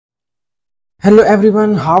Hello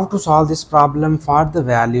everyone, how to solve this problem for the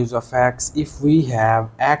values of x if we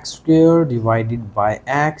have x squared divided by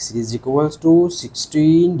x is equals to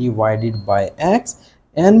 16 divided by x,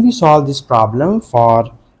 and we solve this problem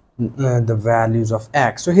for the values of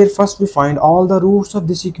x. So here first we find all the roots of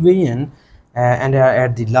this equation, and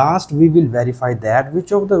at the last we will verify that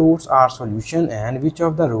which of the roots are solution and which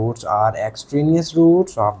of the roots are extraneous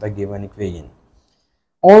roots of the given equation.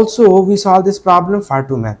 Also, we solve this problem for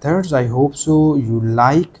two methods. I hope so you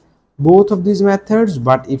like both of these methods,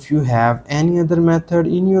 but if you have any other method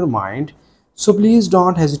in your mind, so please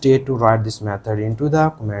don't hesitate to write this method into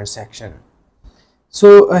the comment section.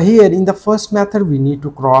 So here in the first method we need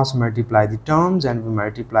to cross multiply the terms, and we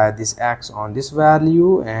multiply this x on this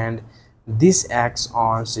value and this x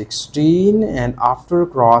on 16, and after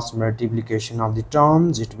cross multiplication of the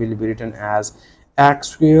terms it will be written as x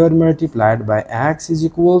squared multiplied by x is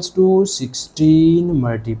equals to 16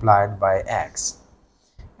 multiplied by x.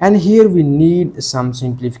 And here we need some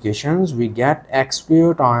simplifications. We get x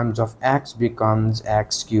squared times of x becomes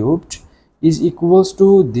x cubed is equals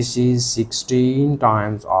to this is 16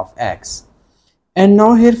 times of x. And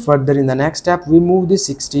now here further in the next step we move this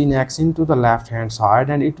 16x into the left hand side,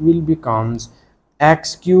 and it will becomes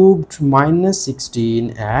x cubed minus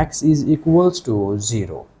 16x is equals to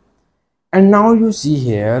 0. And now you see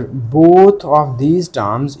here both of these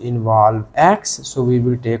terms involve x, so we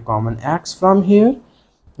will take common x from here,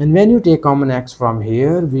 and when you take common x from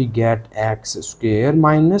here we get x square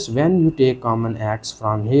minus when you take common x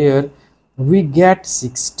from here we get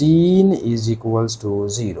 16 is equals to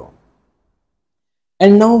 0.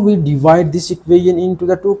 And now we divide this equation into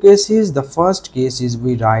the two cases. The first case is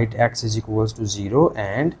we write x is equals to 0,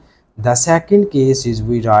 and the second case is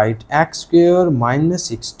we write x square minus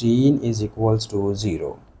 16 is equals to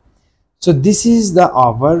 0. So this is the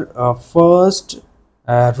our first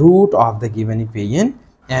root of the given equation,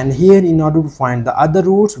 and here in order to find the other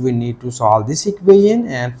roots we need to solve this equation,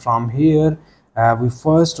 and from here we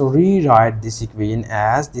first rewrite this equation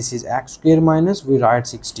as this is x square minus we write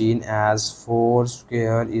 16 as 4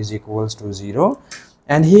 square is equals to 0,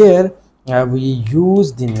 and here we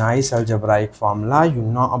use the nice algebraic formula. You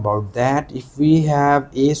know about that. If we have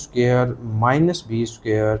a square minus b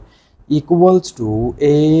square equals to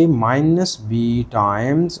a minus b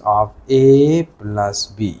times of a plus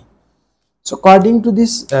b. So according to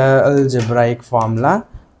this algebraic formula,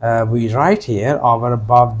 we write here over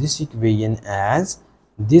above this equation as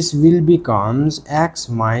this will becomes x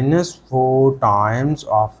minus 4 times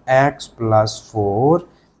of x plus 4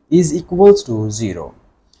 is equals to 0.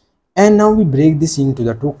 And now we break this into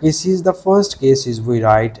the two cases. The first case is we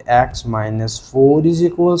write x minus 4 is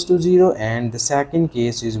equals to 0, and the second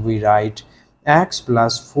case is we write x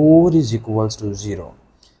plus 4 is equals to 0.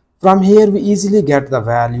 From here we easily get the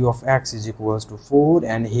value of x is equals to 4,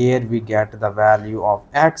 and here we get the value of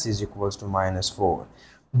x is equals to minus 4.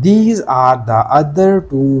 These are the other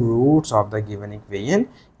two roots of the given equation,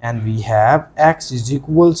 and we have x is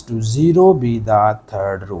equals to 0 be the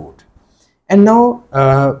third root. And now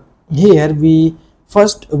here we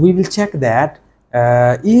will check that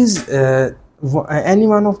is any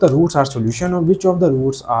one of the roots are solution or which of the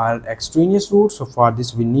roots are extraneous roots. So for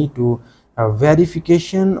this we need to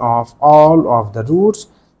verification of all of the roots.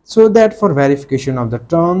 So that for verification of the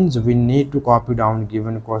terms we need to copy down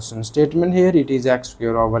given question statement. Here it is x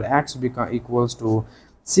square over x become equals to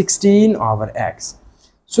 16 over x.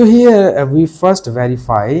 So here we first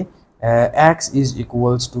verify x is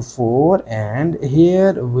equals to 4, and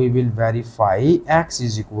here we will verify x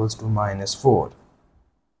is equals to minus 4.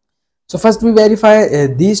 So first we verify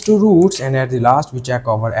these two roots, and at the last we check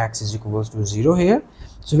over x is equals to 0 here.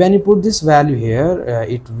 So when you put this value here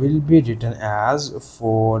it will be written as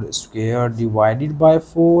 4 square divided by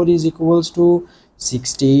 4 is equals to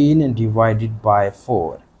 16 divided by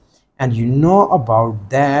 4. And you know about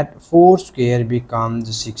that 4 square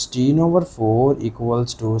becomes 16 over 4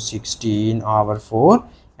 equals to 16 over 4,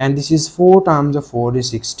 and this is 4 times of 4 is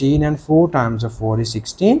 16 and 4 times of 4 is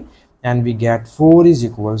 16, and we get 4 is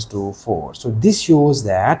equals to 4. So this shows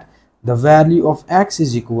that the value of x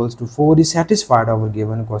is equals to 4 is satisfied our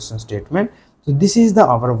given question statement. So this is the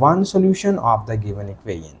our one solution of the given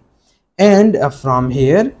equation, and from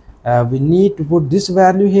here we need to put this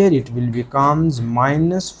value here. It will becomes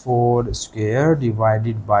minus 4 square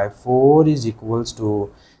divided by 4 is equals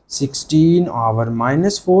to 16 over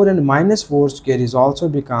minus 4, and minus 4 square is also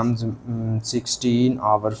becomes 16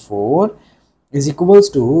 over 4 is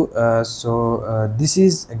equals to this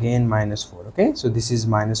is again minus 4. Okay, so this is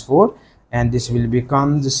minus 4 and this will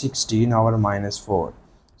become 16 over minus 4.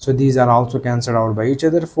 So these are also cancelled out by each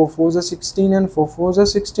other. 4 4s are 16 and 4 4s are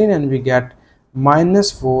 16, and we get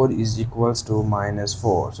minus 4 is equals to minus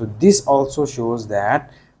 4. So this also shows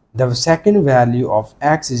that the second value of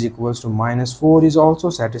x is equals to minus 4 is also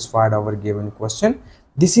satisfied our given question.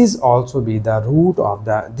 This is also be the root of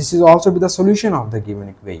the, this is also be the solution of the given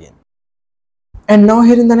equation. And now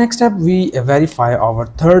here in the next step we verify our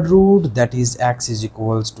third root, that is x is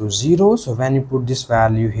equals to 0. So when you put this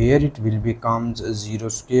value here, it will becomes 0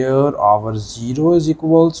 square over 0 is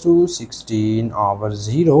equals to 16 over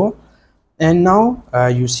 0. And now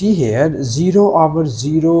you see here 0 over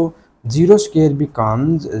 0, 0 square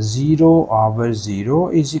becomes 0 over 0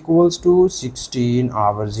 is equals to 16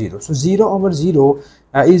 over 0. So 0 over 0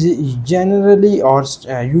 is generally or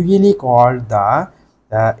usually called the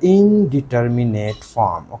indeterminate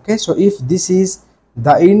form. Okay, so if this is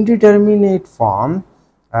the indeterminate form,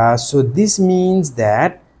 so this means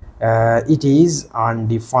that it is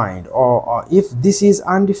undefined, or if this is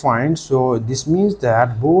undefined, so this means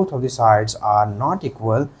that both of the sides are not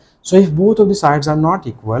equal. So if both of the sides are not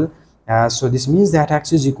equal, so this means that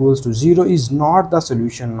x is equals to 0 is not the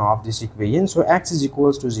solution of this equation. So x is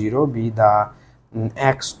equals to 0 be the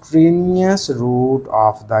extraneous root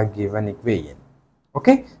of the given equation.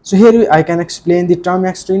 Okay, so here I can explain the term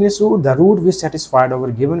extraneous root. The root which satisfied our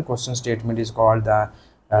given question statement is called the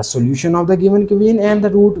solution of the given equation, and the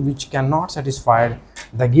root which cannot satisfy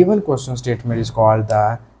the given question statement is called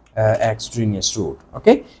the extraneous root.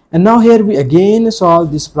 Okay, and now here we again solve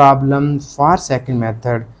this problem for second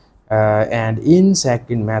method, and in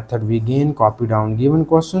second method we again copy down given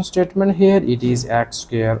question statement. Here it is x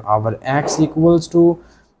square over x equals to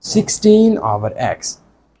 16 over x.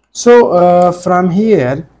 So from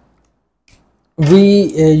here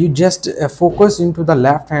we you just focus into the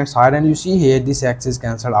left hand side, and you see here this x is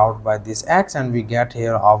cancelled out by this x, and we get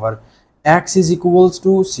here our x is equals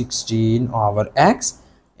to 16 over x,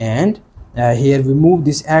 and here we move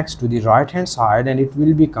this x to the right hand side, and it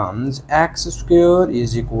will becomes x square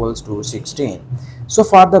is equals to 16. So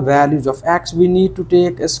for the values of x we need to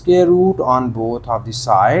take a square root on both of the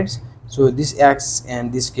sides. So this x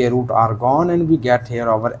and this square root are gone, and we get here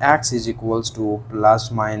our x is equals to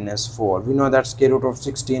plus minus 4. We know that square root of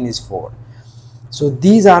 16 is 4. So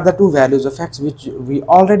these are the two values of x which we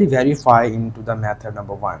already verify into the method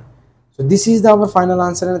number 1. So this is our final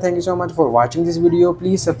answer, and thank you so much for watching this video.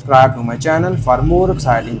 Please subscribe to my channel for more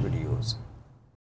exciting videos.